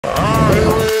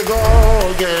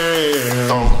go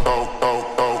again. Oh, oh,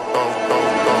 oh, oh,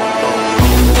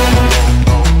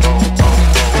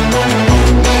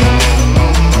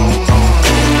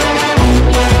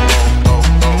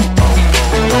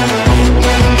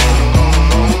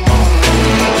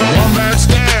 One bad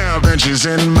stab and she's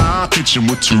in my kitchen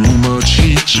with too much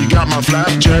heat. She got my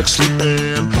flapjack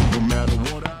slipping. No matter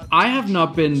what I have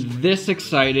not been this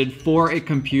excited for a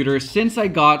computer since I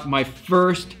got my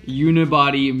first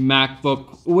unibody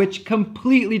MacBook, which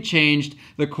completely changed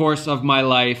the course of my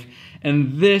life.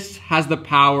 And this has the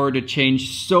power to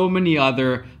change so many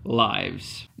other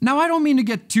lives. Now, I don't mean to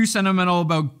get too sentimental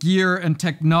about gear and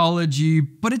technology,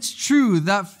 but it's true,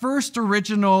 that first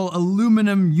original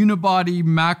aluminum unibody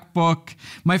MacBook,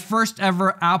 my first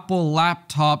ever Apple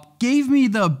laptop, gave me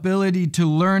the ability to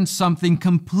learn something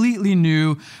completely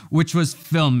new, which was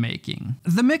filmmaking.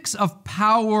 The mix of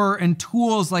power and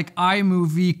tools like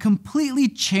iMovie completely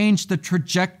changed the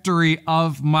trajectory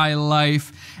of my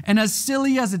life. And as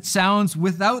silly as it sounds,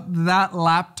 without that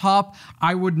laptop,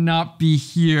 I would not be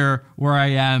here where I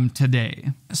am today.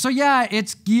 So yeah,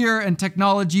 it's gear and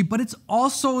technology, but it's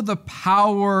also the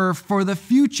power for the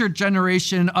future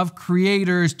generation of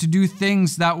creators to do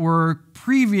things that were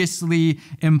previously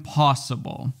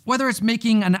impossible. Whether it's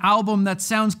making an album that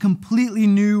sounds completely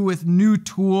new with new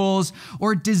tools,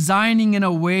 or designing in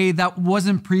a way that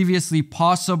wasn't previously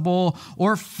possible,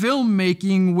 or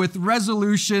filmmaking with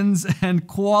resolutions and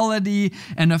quality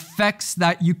and effects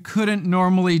that you couldn't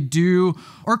normally do,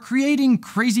 or creating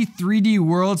crazy 3D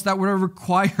worlds that would have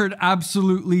required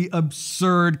absolutely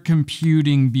absurd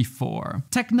computing before.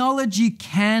 Technology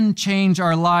can change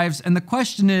our lives, and the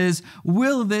question is,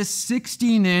 will this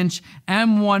 16-inch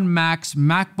M1 Max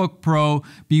MacBook Pro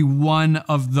be one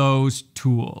of those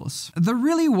tools? The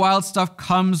really wild stuff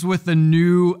comes with the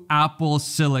new Apple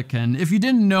Silicon. If you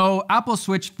didn't know, Apple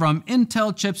switched from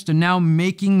Intel chips to now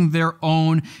making their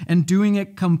own and doing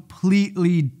it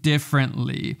completely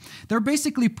differently. They're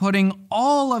basically putting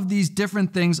all of these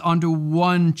different things onto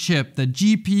one chip. The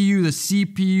GPU, the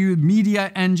CPU,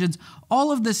 media engines,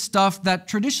 all of this stuff that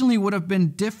traditionally would have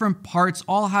been different parts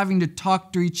all having to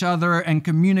talk to each other and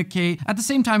communicate, at the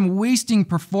same time wasting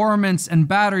performance and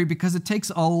battery because it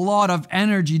takes a lot of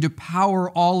energy to power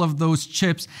all of those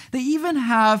chips. They even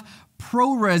have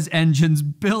ProRes engines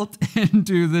built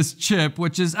into this chip,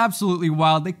 which is absolutely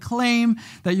wild. They claim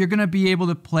that you're gonna be able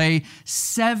to play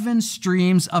 7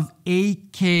 streams of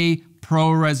 8K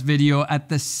ProRes video at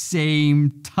the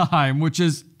same time, which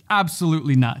is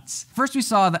absolutely nuts. First, we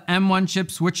saw the M1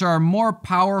 chips, which are more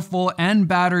powerful and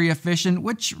battery efficient,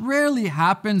 which rarely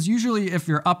happens. Usually if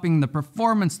you're upping the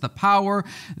performance, the power,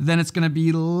 then it's gonna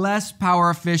be less power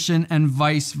efficient and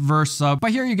vice versa.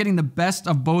 But here you're getting the best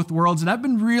of both worlds, and I've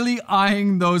been really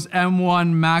eyeing those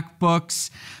M1 MacBooks,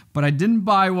 but I didn't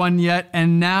buy one yet,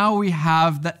 and now we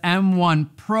have the M1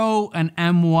 Pro and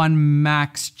M1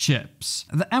 Max chips.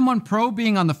 The M1 Pro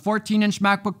being on the 14-inch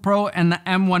MacBook Pro and the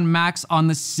M1 Max on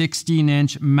the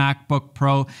 16-inch MacBook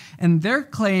Pro, and they're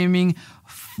claiming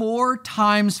 4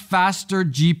 times faster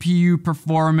GPU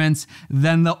performance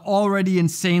than the already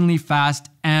insanely fast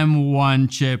M1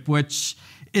 chip, which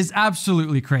is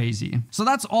absolutely crazy. So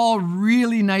that's all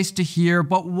really nice to hear,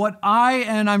 but what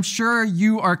and I'm sure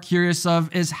you are curious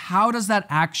of, is how does that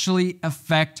actually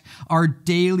affect our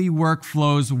daily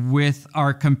workflows with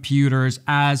our computers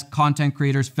as content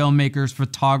creators, filmmakers,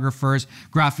 photographers,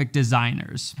 graphic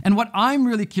designers? And what I'm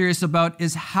really curious about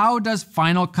is, how does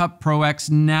Final Cut Pro X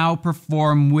now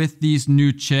perform with these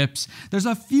new chips? There's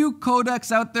a few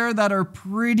codecs out there that are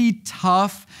pretty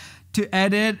tough to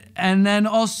edit, and then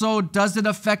also, does it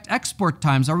affect export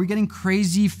times? Are we getting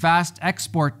crazy fast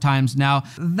export times now?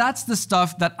 That's the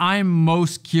stuff that I'm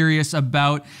most curious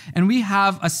about. And we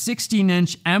have a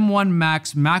 16-inch M1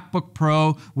 Max MacBook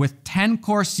Pro with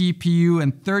 10-core CPU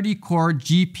and 30-core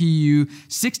GPU,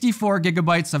 64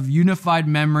 gigabytes of unified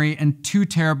memory, and 2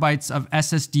 terabytes of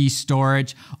SSD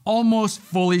storage, almost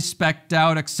fully spec'd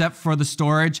out except for the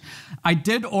storage. I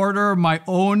did order my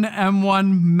own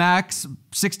M1 Max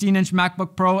 16-inch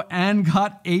MacBook Pro and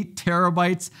got 8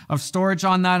 terabytes of storage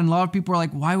on that. And a lot of people are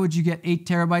like, why would you get 8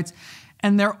 terabytes?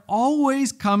 And there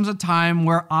always comes a time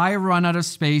where I run out of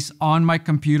space on my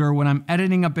computer when I'm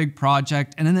editing a big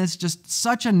project, and then it's just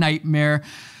such a nightmare.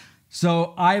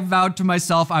 So I vowed to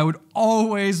myself I would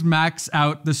always max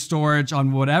out the storage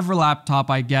on whatever laptop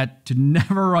I get to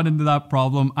never run into that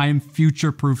problem. I am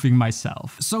future-proofing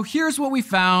myself. So here's what we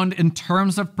found in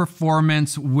terms of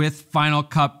performance with Final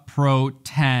Cut Pro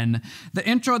 10. The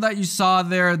intro that you saw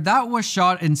there, that was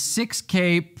shot in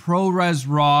 6K ProRes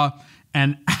RAW,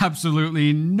 And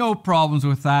absolutely no problems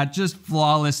with that. Just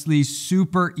flawlessly,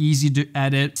 super easy to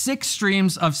edit. 6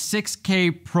 streams of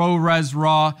 6K ProRes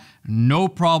RAW, no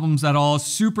problems at all.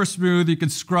 Super smooth, you can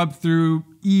scrub through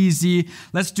easy.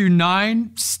 Let's do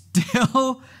 9,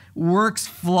 still works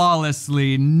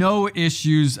flawlessly, no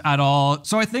issues at all.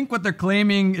 So I think what they're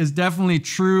claiming is definitely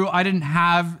true. I didn't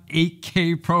have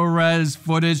 8K ProRes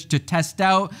footage to test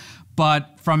out,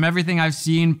 but from everything I've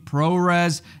seen,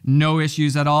 ProRes, no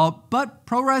issues at all. But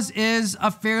ProRes is a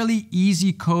fairly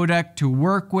easy codec to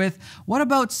work with. What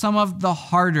about some of the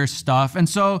harder stuff? And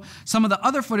so some of the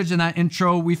other footage in that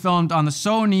intro we filmed on the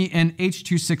Sony in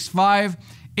H.265.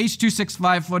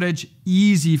 H.265 footage,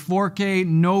 easy 4K,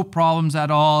 no problems at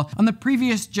all. On the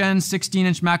previous gen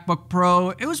 16-inch MacBook Pro,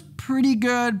 it was pretty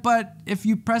good, but if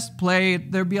you press play,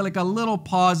 there'd be like a little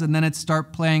pause and then it'd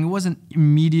start playing. It wasn't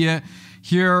immediate.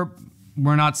 Here,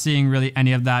 we're not seeing really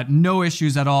any of that. No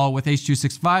issues at all with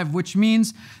H.265, which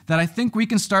means that I think we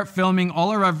can start filming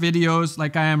all of our videos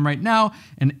like I am right now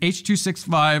in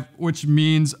H.265, which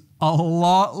means a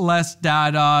lot less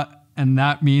data, and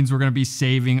that means we're gonna be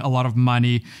saving a lot of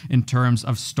money in terms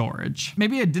of storage.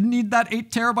 Maybe I didn't need that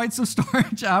 8 terabytes of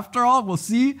storage after all, we'll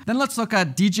see. Then let's look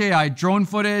at DJI drone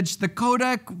footage. The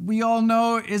codec, we all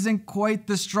know, isn't quite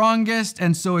the strongest,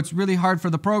 and so it's really hard for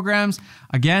the programs.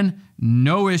 Again,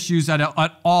 no issues at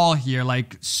all here,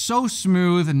 like so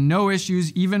smooth, no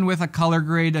issues, even with a color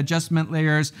grade adjustment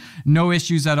layers, no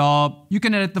issues at all. You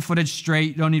can edit the footage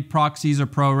straight, you don't need proxies or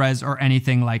ProRes or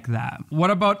anything like that.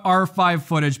 What about R5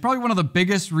 footage? Probably one of the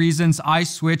biggest reasons I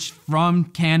switched from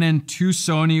Canon to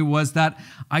Sony was that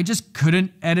I just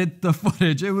couldn't edit the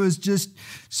footage. It was just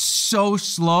so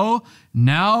slow.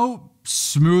 Now,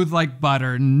 smooth like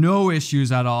butter, no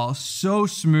issues at all, so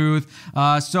smooth.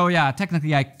 So yeah,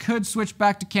 technically I could switch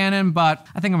back to Canon, but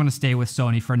I think I'm gonna stay with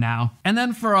Sony for now. And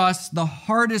then for us, the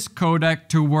hardest codec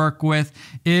to work with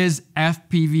is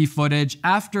FPV footage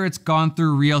after it's gone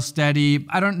through Real Steady.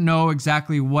 I don't know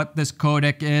exactly what this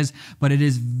codec is, but it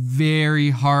is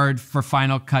very hard for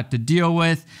Final Cut to deal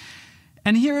with.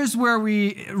 And here's where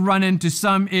we run into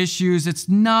some issues. It's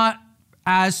not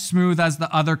as smooth as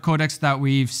the other codecs that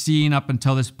we've seen up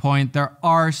until this point. There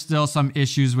are still some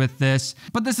issues with this,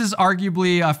 but this is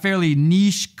arguably a fairly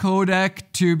niche codec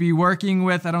to be working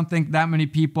with. I don't think that many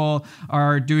people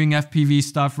are doing FPV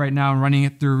stuff right now and running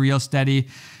it through Real Steady.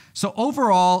 So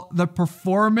overall, the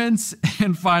performance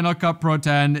in Final Cut Pro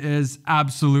 10 is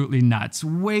absolutely nuts.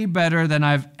 Way better than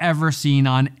I've ever seen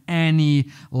on any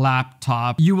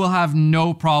laptop. You will have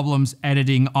no problems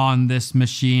editing on this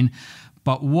machine.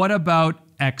 But what about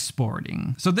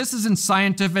exporting? So this isn't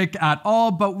scientific at all,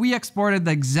 but we exported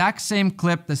the exact same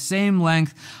clip, the same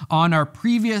length on our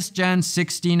previous gen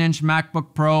 16-inch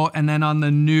MacBook Pro and then on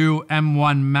the new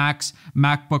M1 Max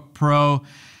MacBook Pro.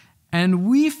 And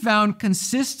we found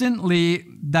consistently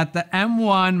that the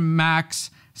M1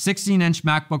 Max 16-inch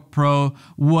MacBook Pro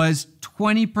was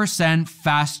 20%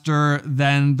 faster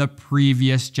than the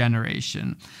previous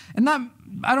generation. And that,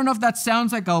 I don't know if that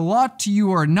sounds like a lot to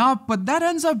you or not, but that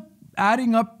ends up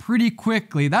adding up pretty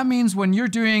quickly. That means when you're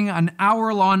doing an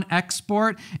hour-long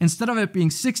export, instead of it being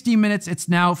 60 minutes, it's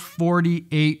now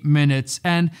 48 minutes.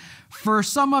 And for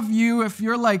some of you, if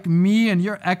you're like me and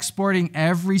you're exporting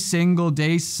every single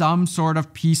day some sort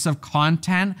of piece of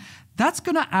content, that's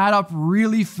gonna add up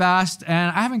really fast,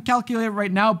 and I haven't calculated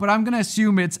right now, but I'm gonna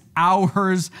assume it's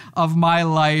hours of my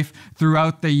life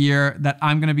throughout the year that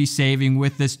I'm gonna be saving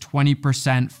with this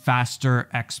 20% faster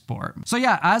export. So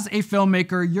yeah, as a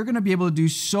filmmaker, you're gonna be able to do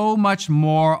so much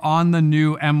more on the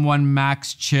new M1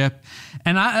 Max chip.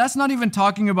 And that's not even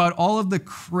talking about all of the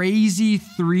crazy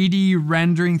 3D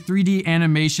rendering, 3D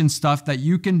animation stuff that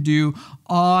you can do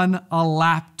on a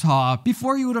laptop.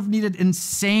 Before, you would have needed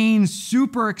insane,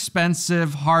 super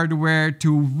expensive hardware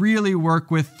to really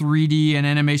work with 3D and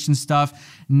animation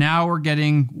stuff. Now we're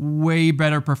getting way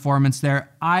better performance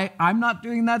there. I'm not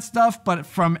doing that stuff, but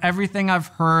from everything I've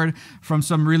heard from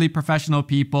some really professional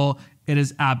people, it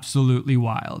is absolutely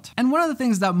wild. And one of the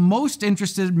things that most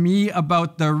interested me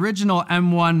about the original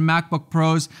M1 MacBook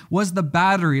Pros was the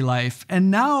battery life.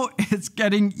 And now it's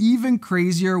getting even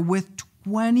crazier with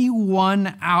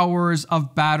 21 hours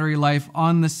of battery life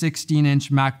on the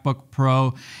 16-inch MacBook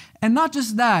Pro. And not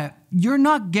just that, you're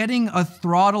not getting a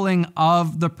throttling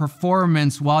of the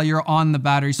performance while you're on the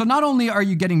battery. So not only are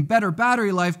you getting better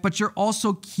battery life, but you're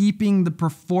also keeping the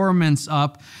performance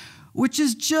up, which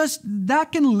is just,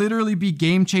 that can literally be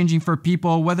game changing for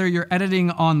people, whether you're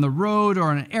editing on the road or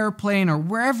on an airplane or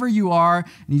wherever you are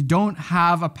and you don't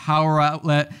have a power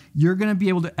outlet. You're gonna be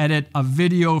able to edit a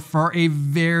video for a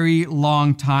very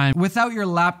long time without your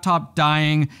laptop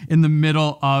dying in the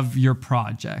middle of your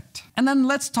project. And then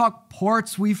let's talk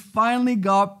ports. We finally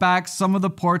got back some of the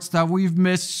ports that we've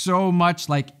missed so much,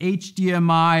 like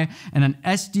HDMI and an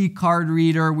SD card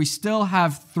reader. We still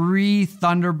have 3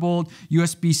 Thunderbolt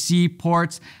USB-C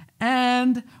ports,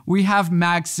 and we have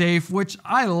MagSafe, which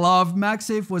I love.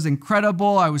 MagSafe was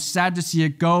incredible. I was sad to see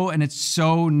it go, and it's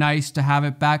so nice to have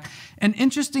it back. And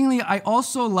interestingly, I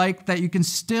also like that you can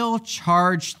still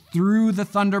charge through the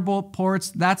Thunderbolt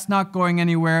ports. That's not going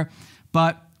anywhere,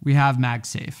 but we have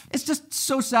MagSafe. It's just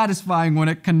so satisfying when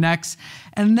it connects.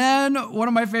 And then one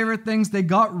of my favorite things, they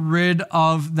got rid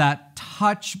of that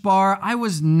touch bar. I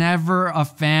was never a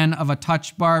fan of a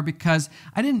touch bar because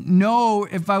I didn't know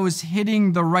if I was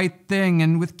hitting the right thing.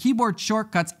 And with keyboard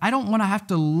shortcuts, I don't want to have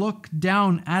to look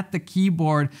down at the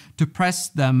keyboard to press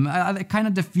them. It kind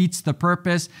of defeats the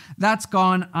purpose. That's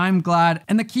gone. I'm glad.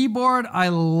 And the keyboard, I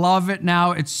love it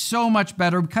now. It's so much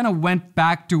better. We kind of went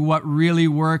back to what really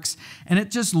works, and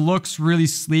it just looks really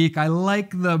sleek. I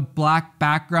like the black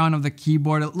background of the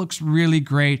keyboard. It looks really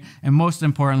great. And most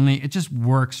importantly, it just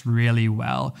works really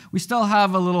well. We still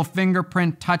have a little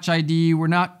fingerprint touch ID. We're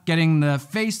not getting the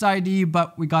face ID,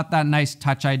 but we got that nice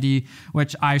touch ID,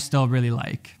 which I still really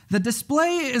like. The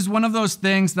display is one of those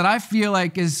things that I feel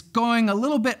like is going a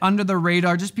little bit under the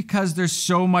radar just because there's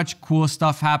so much cool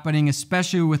stuff happening,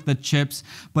 especially with the chips.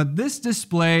 But this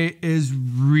display is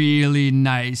really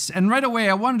nice. And right away,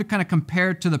 I wanted to kind of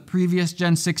compare it to the previous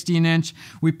Gen 16-inch.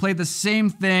 We played the same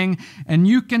thing, and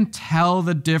you can tell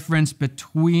the difference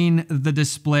between the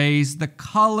displays. The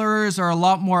colors are a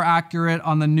lot more accurate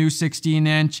on the new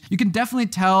 16-inch. You can definitely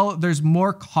tell there's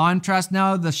more contrast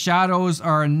now. The shadows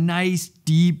are a nice,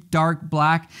 deep, dark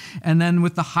black. And then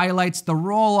with the highlights, the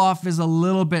roll off is a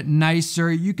little bit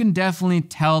nicer. You can definitely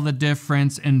tell the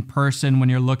difference in person when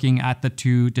you're looking at the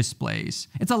 2 displays.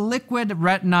 It's a liquid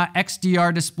retina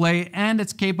XDR display, and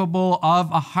it's capable of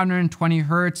 120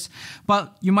 Hertz.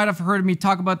 But you might have heard me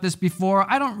talk about this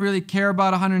before. I don't really care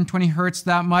about 120 Hertz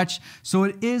that much. So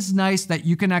it is nice that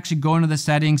you can actually go into the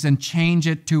settings and change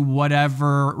it to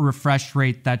whatever refresh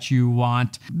rate that you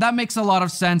want. That makes a lot of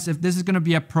sense. If this is going to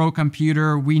be a pro computer,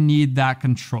 we need that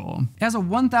control. It has a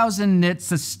 1000 nit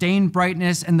sustained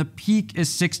brightness, and the peak is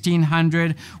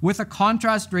 1600 with a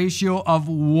contrast ratio of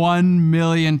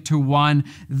 1,000,000:1.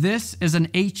 This is an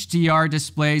HDR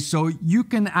display, so you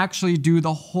can actually do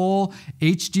the whole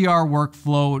HDR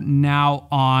workflow now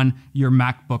on your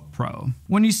MacBook Pro.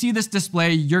 When you see this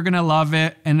display, you're gonna love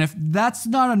it. And if that's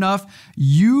not enough,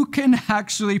 you can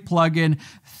actually plug in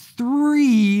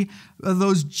 3 of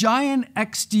those giant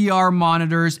XDR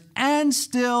monitors and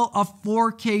still a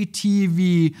 4K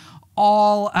TV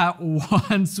all at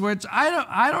once, which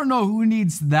I don't know who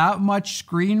needs that much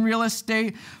screen real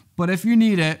estate, but if you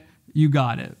need it, you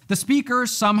got it. The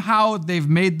speakers, somehow they've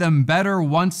made them better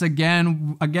once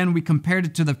again. Again, we compared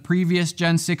it to the previous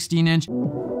Gen 16-inch.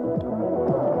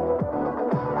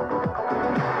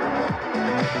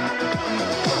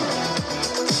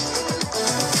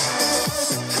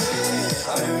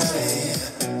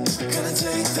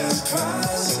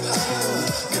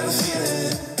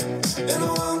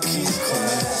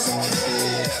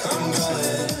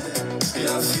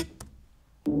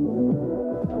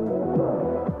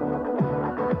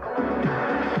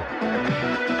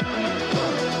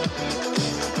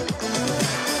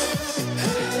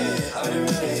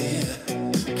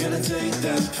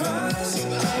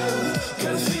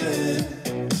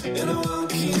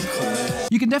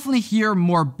 You can definitely hear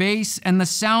more bass, and the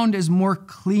sound is more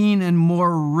clean and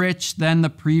more rich than the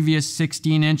previous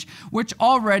 16-inch, which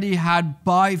already had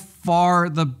by far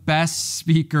the best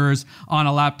speakers on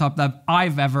a laptop that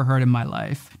I've ever heard in my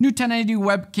life. New 1080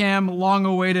 webcam, long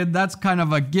awaited, that's kind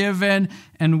of a given.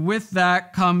 And with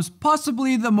that comes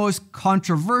possibly the most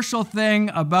controversial thing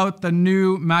about the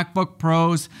new MacBook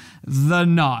Pros, the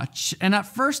notch. And at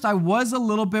first I was a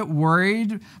little bit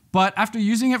worried, but after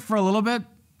using it for a little bit,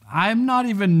 I'm not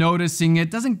even noticing it.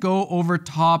 It doesn't go over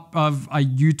top of a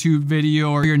YouTube video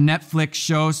or your Netflix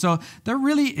show. So there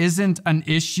really isn't an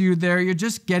issue there. You're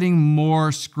just getting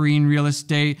more screen real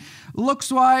estate.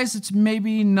 Looks wise, it's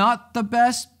maybe not the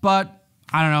best, but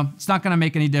I don't know. It's not gonna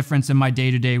make any difference in my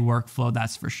day-to-day workflow,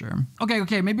 that's for sure.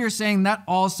 Okay, maybe you're saying that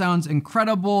all sounds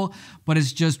incredible, but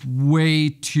it's just way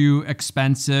too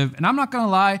expensive. And I'm not gonna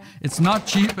lie, it's not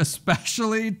cheap,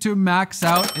 especially to max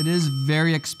out. It is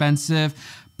very expensive.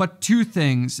 But two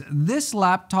things. This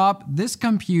laptop, this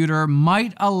computer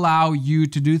might allow you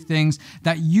to do things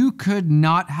that you could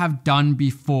not have done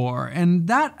before. And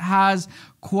that has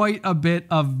quite a bit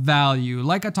of value.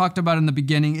 Like I talked about in the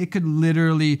beginning, it could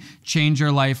literally change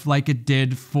your life like it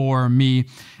did for me.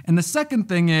 And the second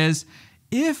thing is,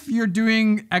 if you're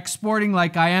doing exporting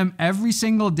like I am every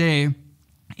single day,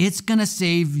 it's gonna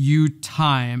save you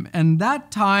time, and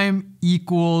that time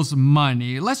equals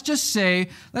money. Let's just say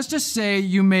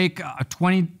you make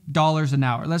 $20 an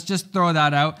hour. Let's just throw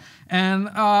that out. And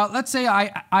let's say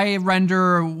I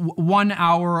render 1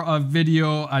 hour of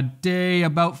video a day,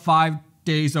 about 5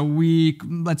 days a week,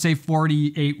 let's say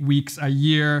 48 weeks a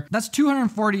year. That's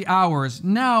 240 hours.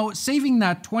 Now, saving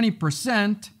that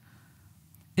 20%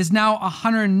 is now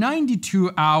 192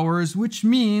 hours, which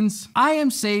means I am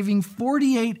saving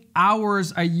 48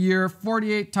 hours a year.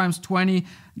 48 times 20,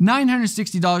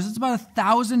 $960. It's about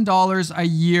 $1,000 a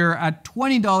year at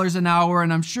 $20 an hour.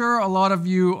 And I'm sure a lot of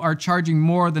you are charging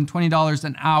more than $20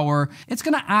 an hour. It's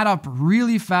gonna add up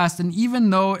really fast. And even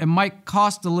though it might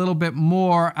cost a little bit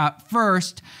more at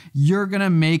first, you're gonna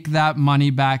make that money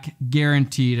back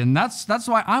guaranteed. And that's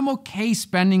why I'm okay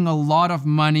spending a lot of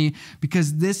money,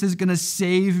 because this is gonna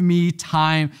save me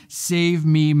time, save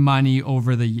me money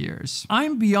over the years.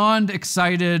 I'm beyond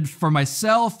excited for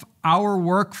myself, our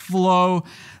workflow,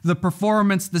 the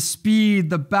performance, the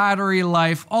speed, the battery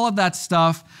life, all of that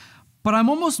stuff. But I'm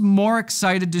almost more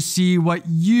excited to see what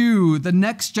you, the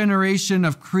next generation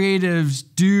of creatives,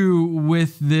 do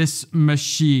with this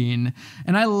machine.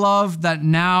 And I love that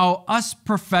now us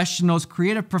professionals,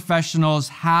 creative professionals,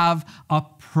 have a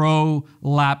pro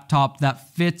laptop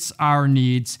that fits our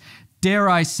needs. Dare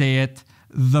I say it,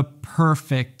 the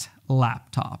perfect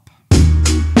laptop.